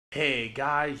Hey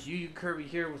guys, Yuyukirby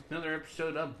here with another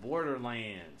episode of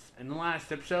Borderlands. In the last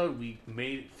episode, we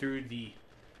made it through the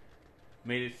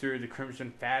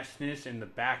Crimson Fastness and the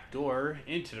back door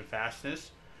into the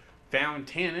Fastness. Found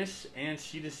Tannis,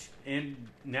 and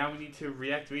now we need to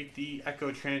reactivate the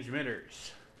Echo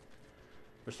transmitters.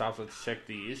 First off, let's check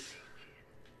these.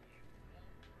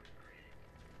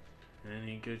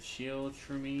 Any good shields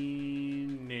for me?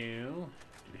 No. Do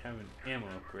we have an ammo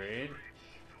upgrade?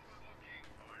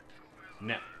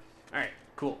 No. Alright,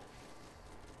 cool.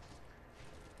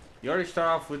 You already start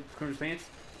off with Crimson Lance,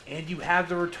 and you have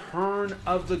the return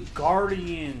of the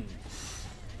Guardians.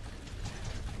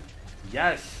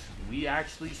 Yes, we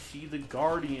actually see the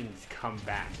Guardians come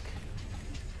back.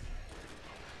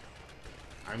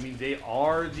 I mean, they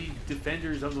are the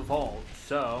defenders of the vault,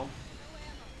 so...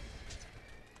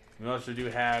 We also do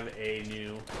have a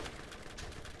new...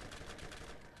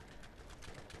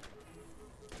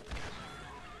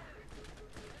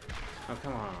 Oh,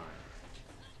 come on.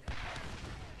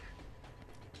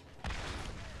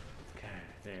 Okay,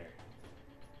 there.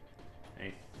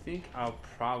 I think I'll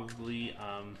probably,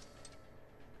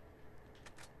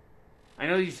 I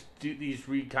know these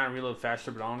kind of reload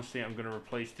faster, but honestly, I'm gonna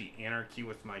replace the Anarchy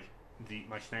with my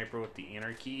sniper with the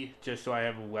Anarchy, just so I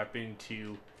have a weapon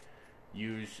to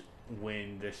use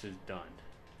when this is done.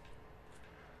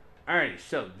 Alright,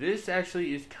 so this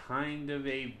actually is kind of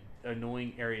a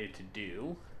annoying area to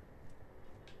do.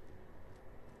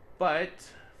 But,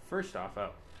 first off,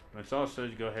 let's also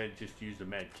go ahead and just use the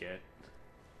med kit.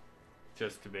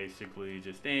 Just to basically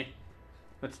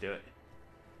let's do it.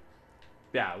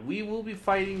 Yeah, we will be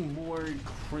fighting more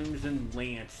Crimson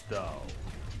Lance, though.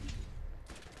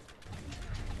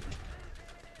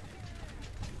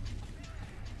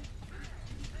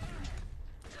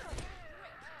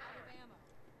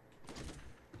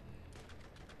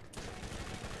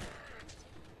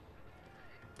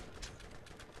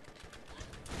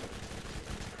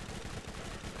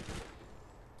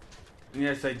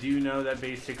 Yes, I do know that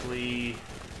basically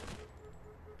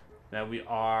we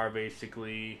are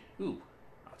basically. Ooh,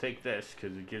 I'll take this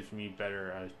because it gives me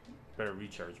better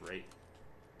recharge rate.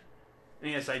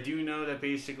 And yes, I do know that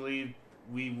basically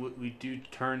we do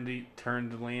turn the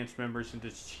Lance members into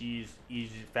cheese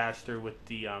faster with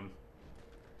the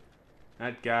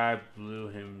That guy blew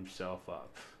himself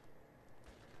up.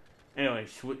 Anyway,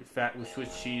 we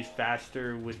switch cheese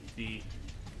faster with the.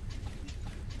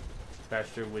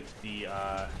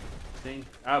 Thing.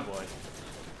 Oh boy.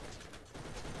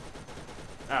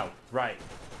 Oh, right.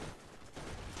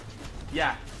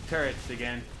 Yeah, turrets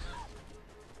again.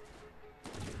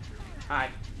 Hi.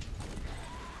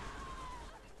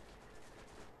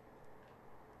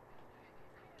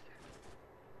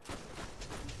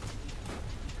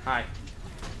 Hi.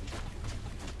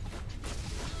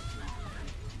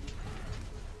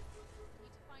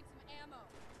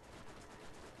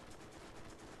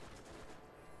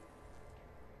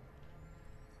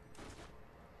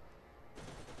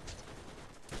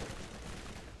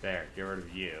 There, get rid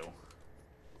of you.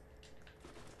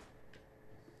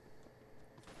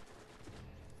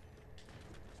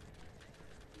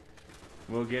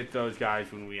 We'll get those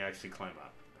guys when we actually climb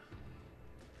up.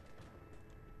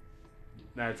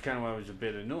 That's kind of why I was a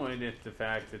bit annoyed at the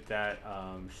fact that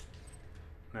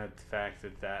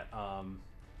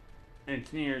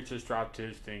engineer just dropped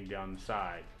his thing down the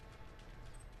side.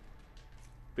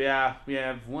 But yeah, we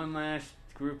have one last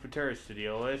group of terrorists to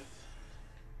deal with.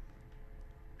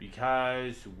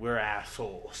 Because we're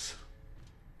assholes.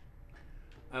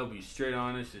 I'll be straight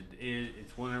honest,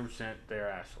 it's 100%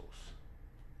 they're assholes.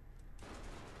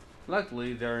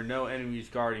 Luckily, there are no enemies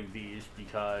guarding these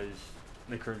because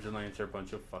the Crimson Lance are a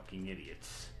bunch of fucking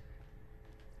idiots.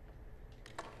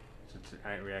 So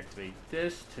I reactivate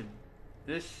this to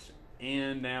this,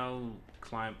 and now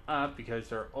climb up because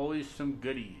there are always some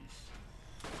goodies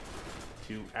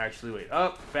to actually wait.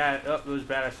 There was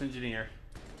badass engineer.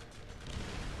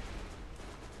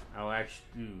 Oh,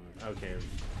 actually, okay,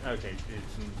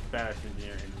 it's some badass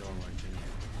engineer and normal engineer.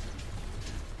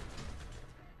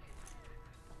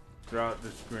 Throw out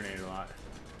this grenade a lot.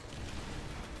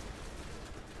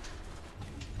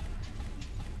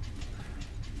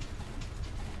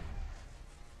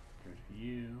 There's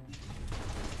you.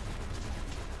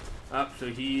 So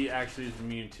he actually is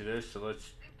immune to this, so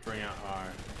let's bring out our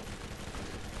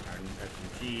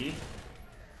SMG.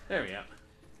 There we go.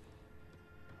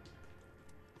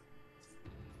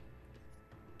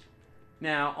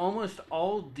 Now, almost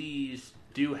all these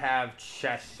do have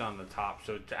chests on the top,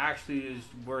 so it actually is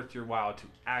worth your while to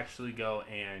actually go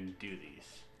and do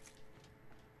these.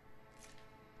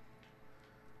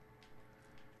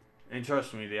 And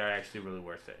trust me, they are actually really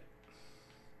worth it.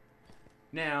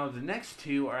 Now, the next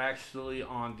two are actually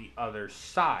on the other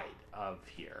side of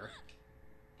here.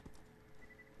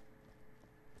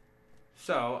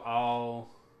 So,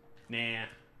 Nah,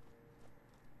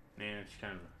 it's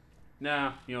kind of...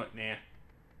 Nah, you know what, nah.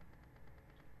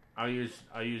 I'll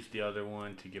use the other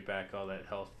one to get back all that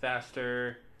health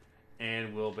faster.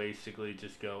 And we'll basically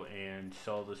just go and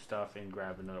sell the stuff and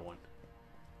grab another one.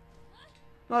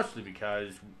 Mostly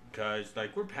because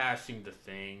like we're passing the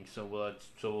thing, so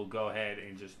we'll go ahead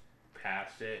and just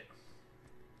pass it.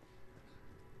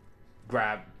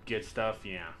 Get stuff,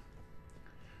 yeah.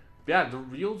 But yeah, the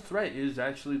real threat is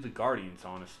actually the Guardians,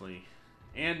 honestly.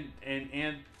 And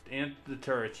the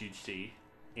turrets you'd see.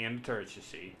 And the turrets you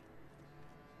see.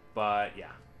 But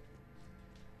yeah.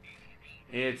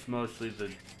 It's mostly the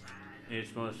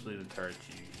turrets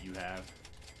you have.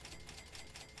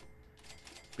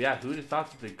 But yeah, who would have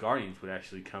thought that the Guardians would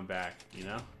actually come back, you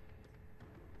know?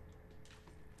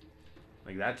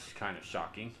 Like, that's kind of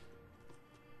shocking.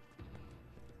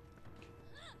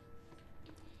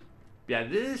 Yeah,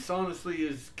 this honestly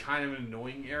is kind of an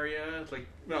annoying area. Like,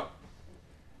 well,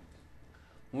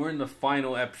 we're in the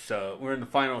final episode. We're in the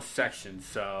final section,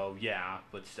 so yeah,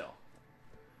 but still.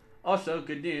 Also,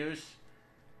 good news.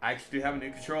 I actually have a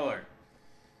new controller.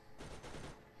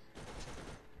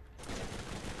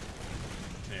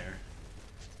 There.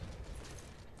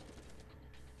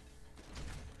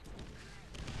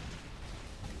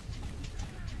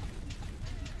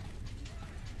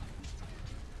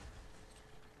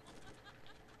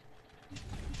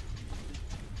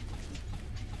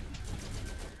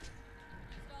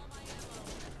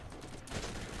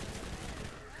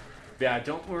 Yeah,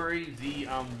 don't worry. The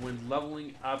when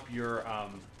leveling up your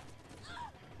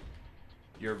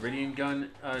Iridium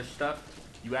gun stuff,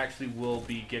 you actually will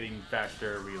be getting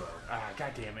faster reload. Ah,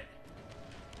 god damn it.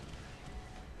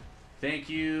 Thank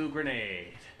you,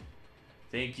 grenade.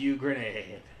 Thank you,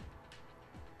 grenade.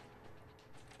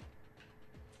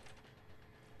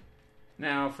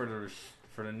 Now for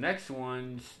the next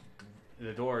ones,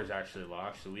 the door is actually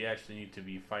locked, so we actually need to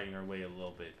be fighting our way a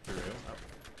little bit through. Oh.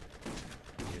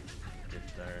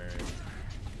 Get there.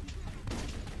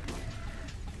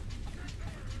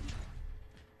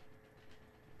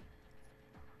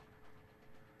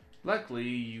 Luckily,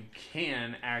 you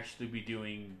can actually be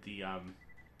doing the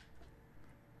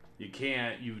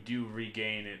you do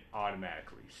regain it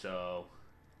automatically. So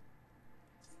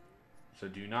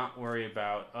do not worry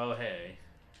about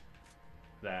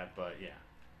that, but yeah.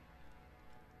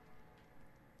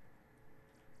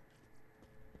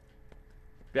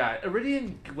 Yeah,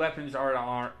 Iridium weapons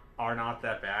are not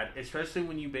that bad, especially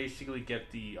when you basically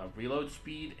get the reload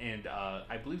speed, and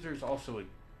I believe there's also a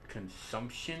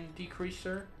consumption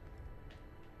decreaser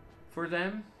for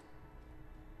them.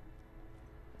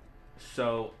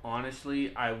 So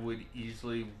honestly, I would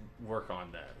easily work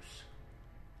on those.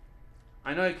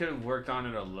 I know I could have worked on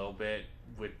it a little bit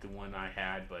with the one I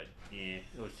had, but yeah,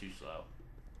 it was too slow.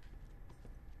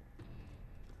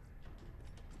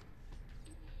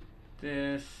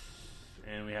 This,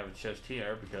 and we have a chest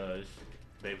here because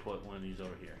they put one of these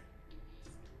over here.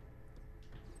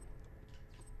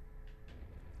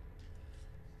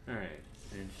 Alright,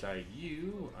 inside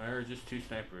you are just two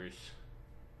snipers.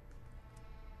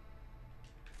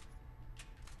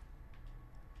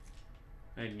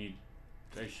 I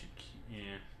should,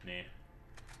 yeah, nah.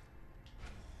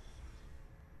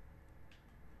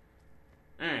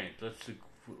 Alright, let's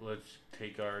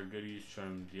take our goodies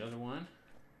from the other one.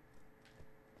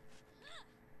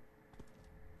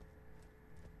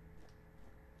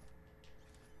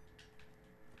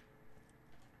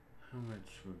 How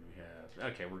much would we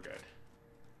have? Okay, we're good.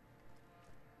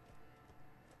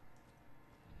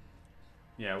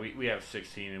 Yeah, we have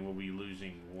 16, and we'll be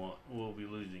losing one. We'll be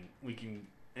losing. We can,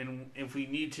 and if we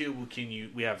need to, we can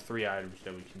use. We have 3 items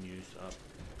that we can use up.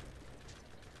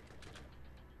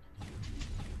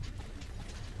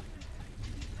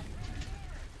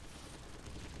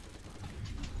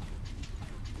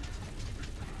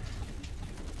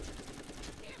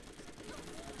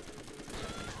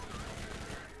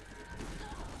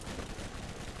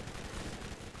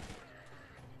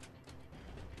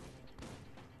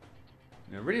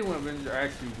 Now, Iridium weapons are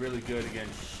actually really good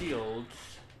against shields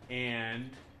and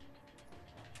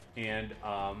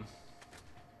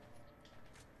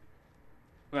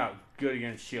well, good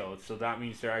against shields. So that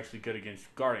means they're actually good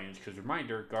against Guardians. Because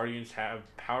reminder, Guardians have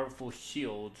powerful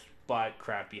shields but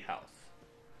crappy health.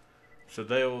 So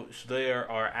they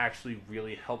are actually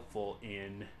really helpful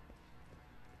in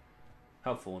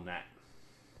that.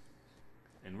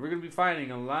 And we're gonna be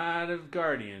fighting a lot of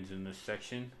Guardians in this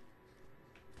section.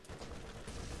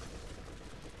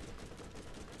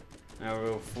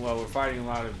 Well, we're fighting a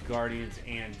lot of Guardians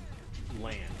and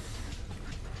Lance.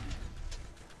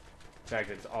 In fact,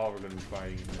 that's all we're going to be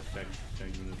fighting in this next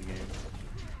segment of the game.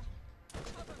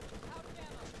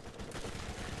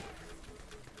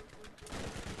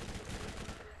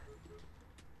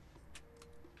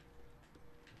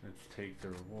 Let's take the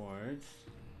rewards.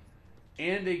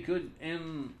 And I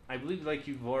believe, like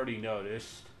you've already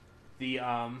noticed, the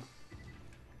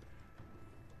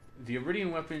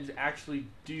Iridian weapons actually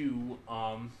do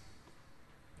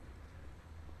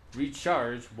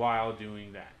recharge while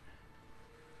doing that.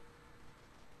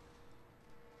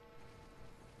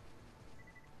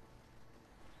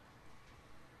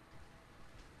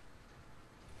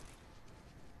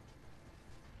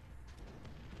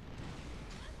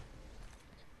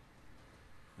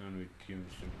 I'm gonna give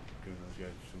those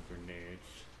guys some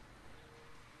grenades.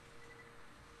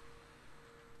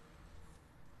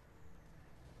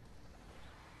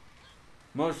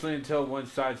 Mostly until one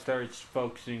side starts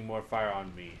focusing more fire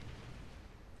on me.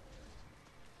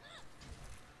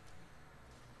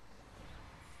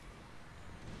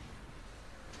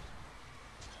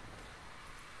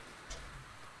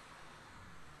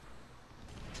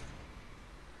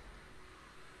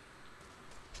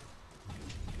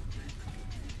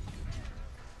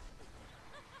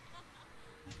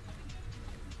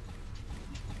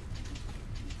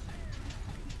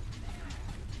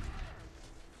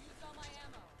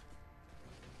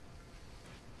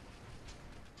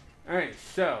 Alright,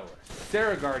 so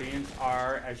Sarah Guardians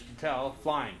are, as you can tell,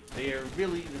 flying. They are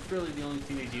really, that's really the only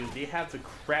thing they do. They have the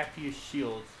crappiest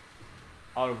shields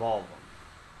out of all of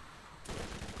them.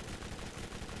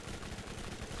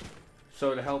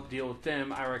 So to help deal with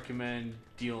them, I recommend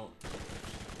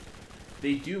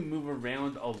they do move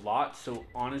around a lot, so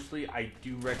honestly, I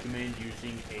do recommend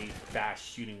using a fast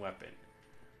shooting weapon.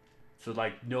 So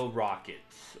like no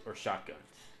rockets or shotguns.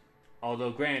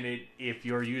 Although, granted, if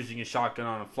you're using a shotgun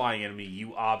on a flying enemy,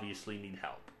 you obviously need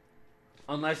help.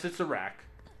 Unless it's a rack.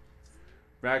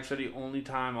 Racks are the only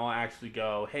time I'll actually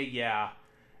go, hey, yeah,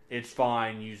 it's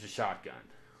fine, use a shotgun.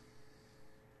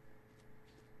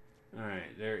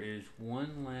 Alright, there is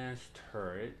one last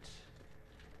turret.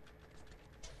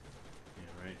 Yeah,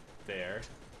 right there.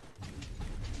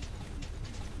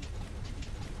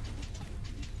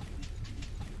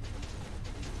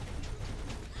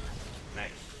 Nice.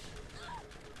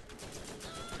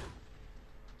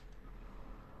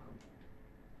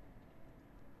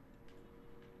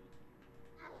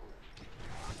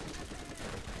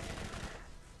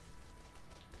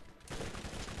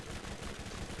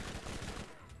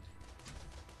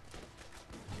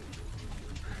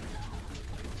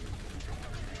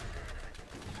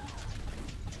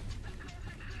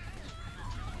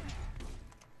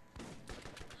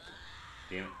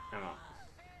 Damn it, I'm out.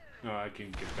 No, I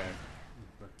can get back.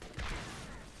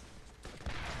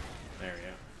 There we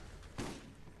go.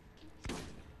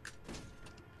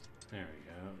 There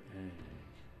we go. Hey.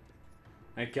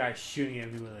 That guy's shooting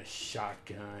at me with a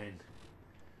shotgun.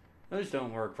 Those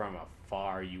don't work from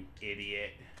afar, you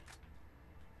idiot.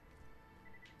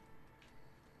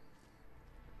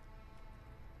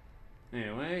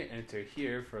 Anyway, enter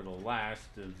here for the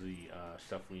last of the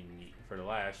stuff we need. For the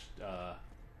last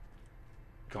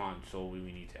console we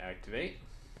need to activate.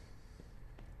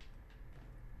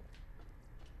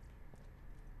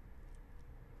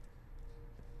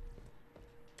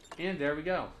 And there we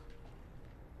go.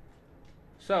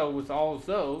 So with all of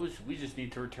those, we just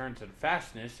need to return to the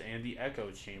fastness and the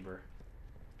echo chamber.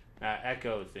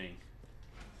 Echo thing.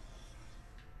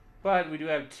 But we do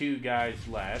have two guys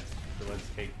left, so let's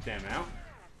take them out.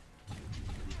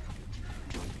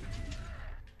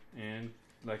 And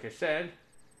like I said,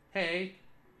 hey,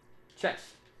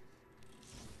 chest.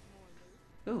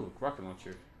 Ooh, rocket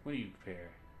launcher. What do you compare?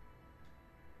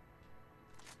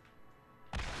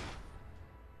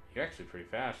 You're actually pretty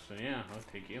fast, so yeah, I'll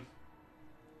take you.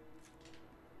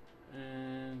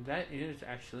 And that is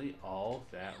actually all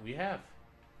that we have.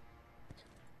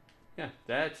 Yeah,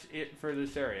 that's it for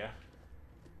this area.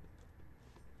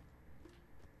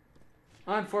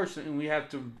 Unfortunately, we have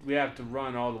to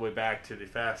run all the way back to the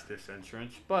fastest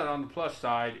entrance. But on the plus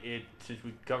side, since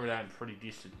we covered that in pretty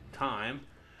decent time,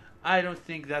 I don't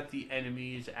think that the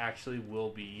enemies actually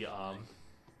will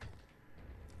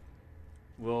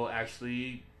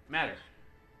actually matter.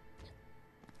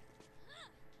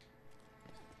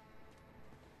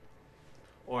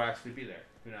 Or actually be there.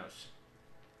 Who knows?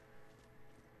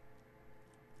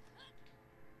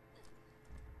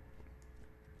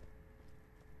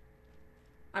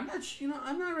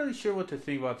 I'm not really sure what to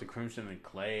think about the Crimson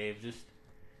Enclave.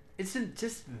 It's in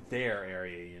just their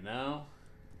area, you know?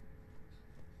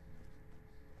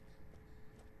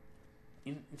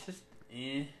 it's just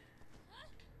eh.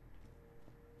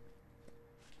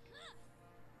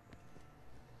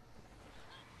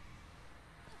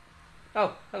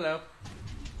 Oh, hello.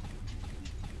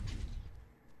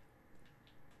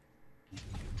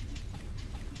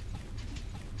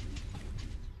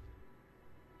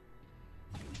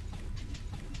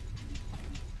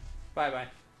 Bye-bye.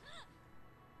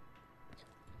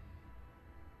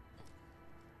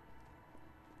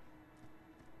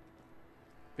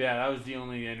 Yeah, that was the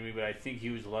only enemy, but I think he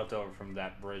was left over from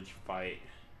that bridge fight.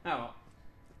 Oh.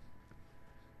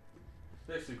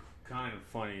 This is kind of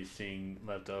funny seeing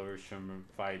leftovers from a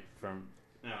fight from...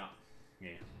 Oh,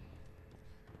 yeah.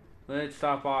 Let's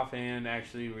stop off and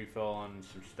actually refill on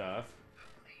some stuff.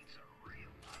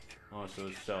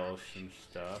 Also sell some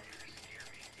stuff.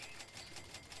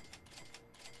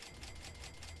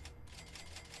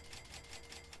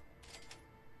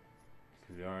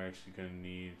 Because we are actually going to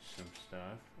need some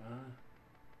stuff.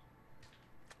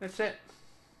 That's it.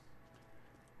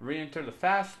 Re-enter the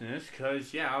fastness,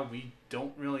 because, yeah, we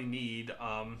don't really need,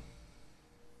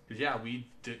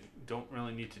 don't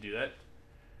really need to do that.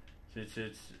 Since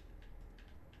this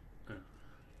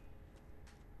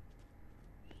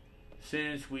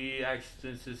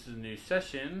is a new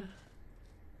session,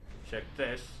 check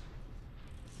this.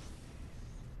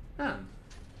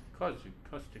 Caustic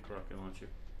rocket launcher.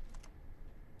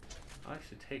 I'll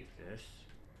actually take this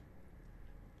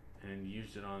and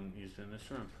use it in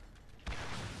this room.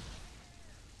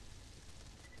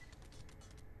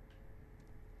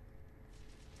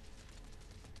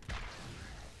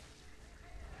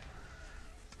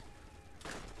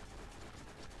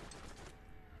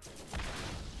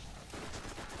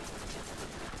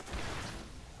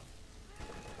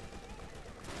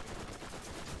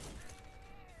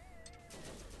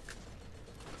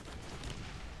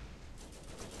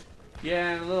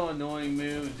 Yeah, a little annoying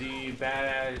move. The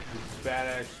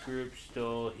badass group's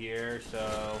still here,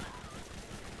 so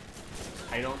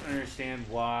I don't understand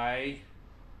why.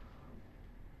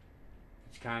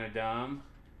 It's kind of dumb.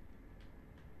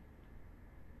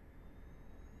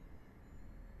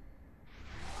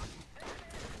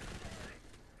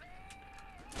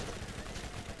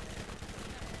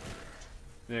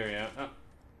 There we go.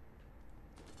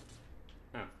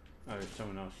 Oh, there's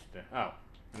someone else there. Oh.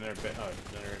 Another badass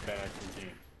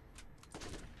team.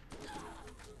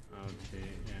 Okay,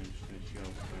 and I'm just gonna show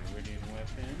my radiant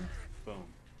weapon. Boom.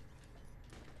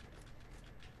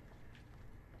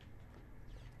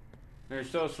 There's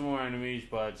still some more enemies,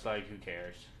 but it's like, who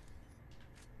cares?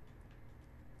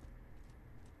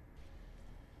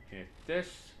 Hit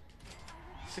this.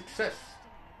 Success!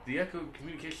 The Echo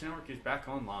Communication Network is back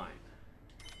online.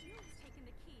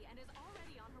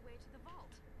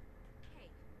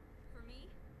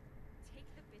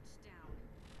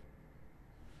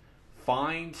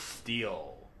 Find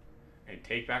Steel and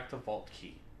take back the vault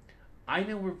key. I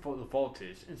know where the vault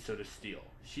is, and so does Steel.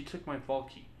 She took my vault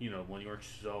key. You know, one you worked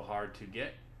so hard to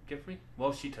get for me?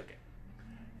 Well, she took it.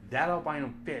 That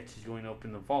albino bitch is going to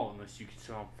open the vault unless you can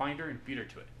somehow find her and beat her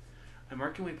to it. I'm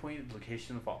marking waypoint at the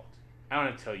location of the vault. I don't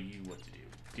have to tell you what to do.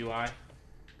 Do I?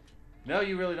 No,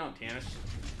 you really don't, Tannis.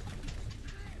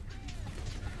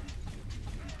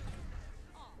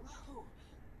 Whoa.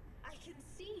 I can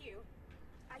see you.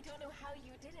 I don't know how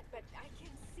you did it, but I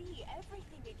can see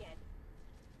everything again.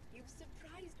 You've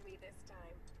surprised me this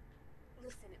time.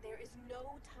 Listen, there is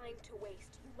no time to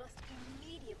waste. You must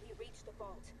immediately reach the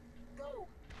vault. Go,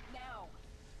 now.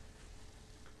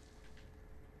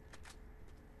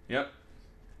 Yep.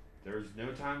 There's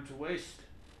no time to waste.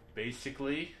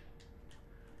 Basically,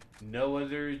 no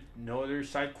other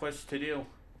side quests to do.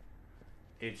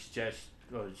 It's just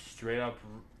a straight up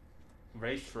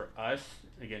race for us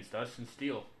against us and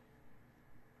Steel.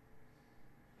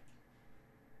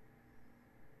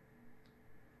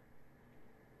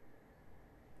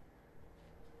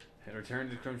 And return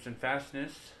to Crimson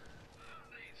Fastness.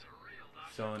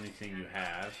 Sell anything you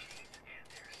have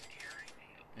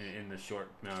in the short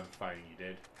amount of fighting you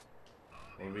did.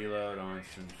 We'll reload on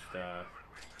some stuff.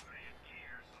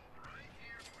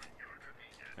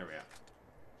 There we go.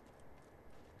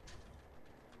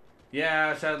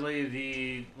 Yeah, sadly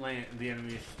the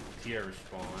enemies here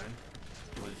respawn.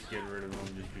 Let's get rid of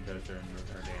them just because they're in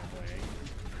our damn way.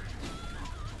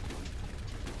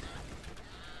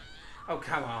 Oh,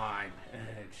 come on!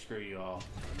 Screw you all.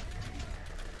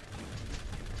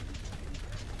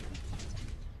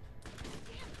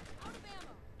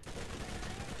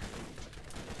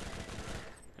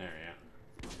 There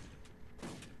we go.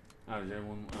 Oh, is there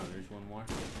one? Oh, there's one more.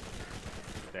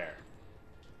 There.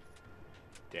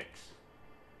 Dicks.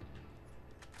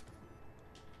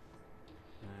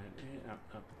 That Up,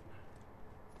 up.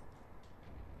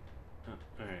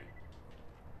 Alright.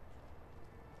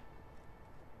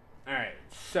 Alright,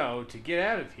 so to get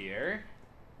out of here,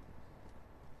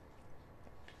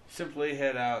 simply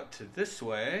head out to this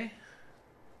way.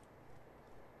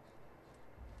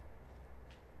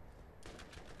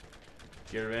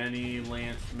 Get rid of any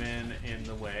lancemen in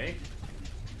the way.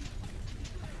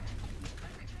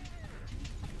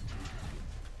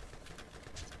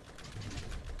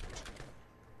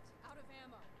 Out of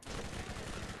ammo.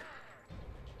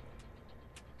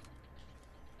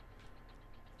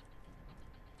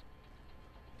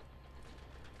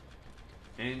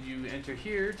 And you enter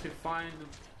here to find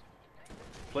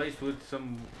a place with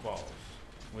some walls.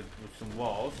 With some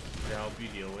walls to help you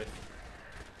deal with.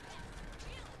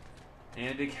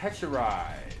 And to catch a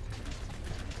ride.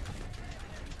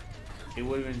 It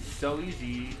would have been so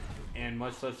easy and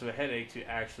much less of a headache to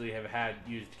actually have had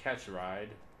used catch a ride,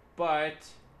 but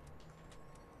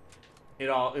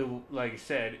like I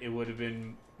said, it would have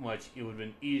been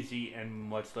easy and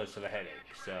much less of a headache.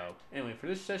 So anyway, for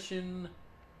this session,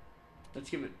 let's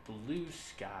give it blue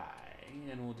sky,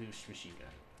 and we'll do machine gun.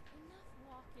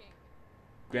 Enough walking.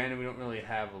 Granted, we don't really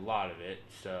have a lot of it,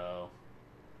 so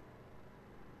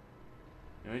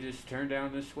we just turn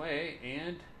down this way,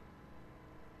 and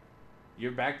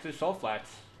you're back to the salt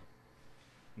flats.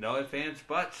 No ifs, ands,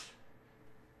 buts.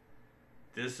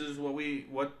 This is what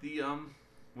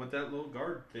that little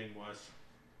guard thing was.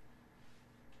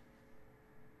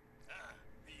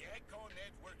 The Echo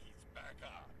network is back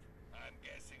up. I'm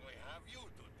guessing we have you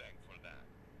to thank for that.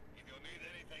 If you need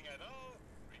anything at all,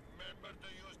 remember to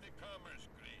use the commerce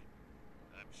grid.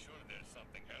 I'm sure there's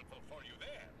something helpful for you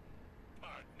there,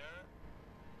 partner.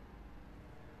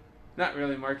 Not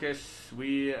really, Marcus.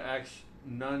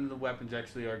 None of the weapons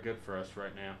actually are good for us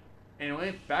right now.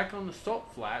 Anyway, back on the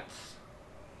salt flats.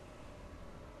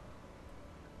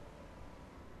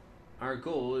 Our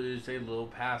goal is a little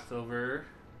path over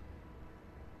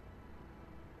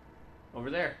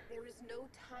there. There is no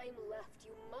time left.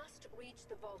 You must reach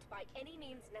the vault by any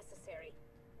means necessary.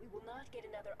 We will not get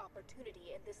another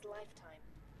opportunity in this lifetime.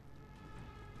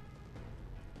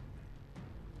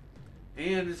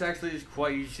 And this actually is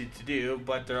quite easy to do,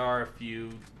 but there are a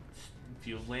few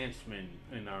lancemen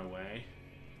in our way.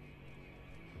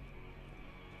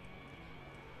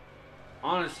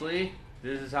 Honestly,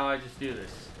 this is how I just do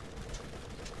this.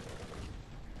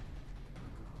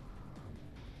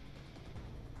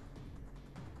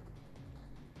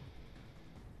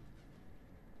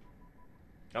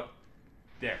 Oh,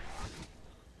 there.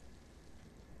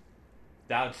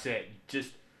 That's it.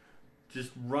 Just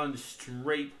run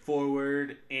straight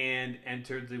forward and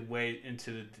enter the way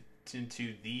into the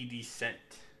descent.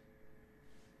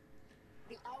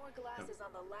 The hourglass is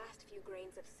on the last few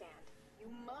grains of sand. You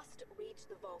must reach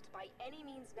the vault by any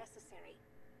means necessary.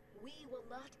 We will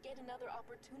not get another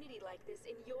opportunity like this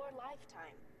in your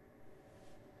lifetime.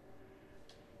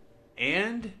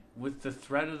 And with the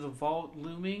threat of the vault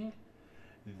looming,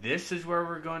 this is where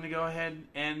we're going to go ahead and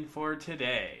end for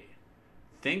today.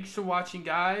 Thanks for watching,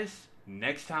 guys.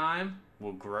 Next time,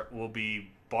 we'll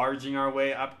be barging our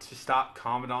way up to stop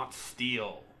Commandant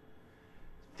Steele.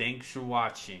 Thanks for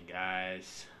watching,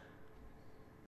 guys.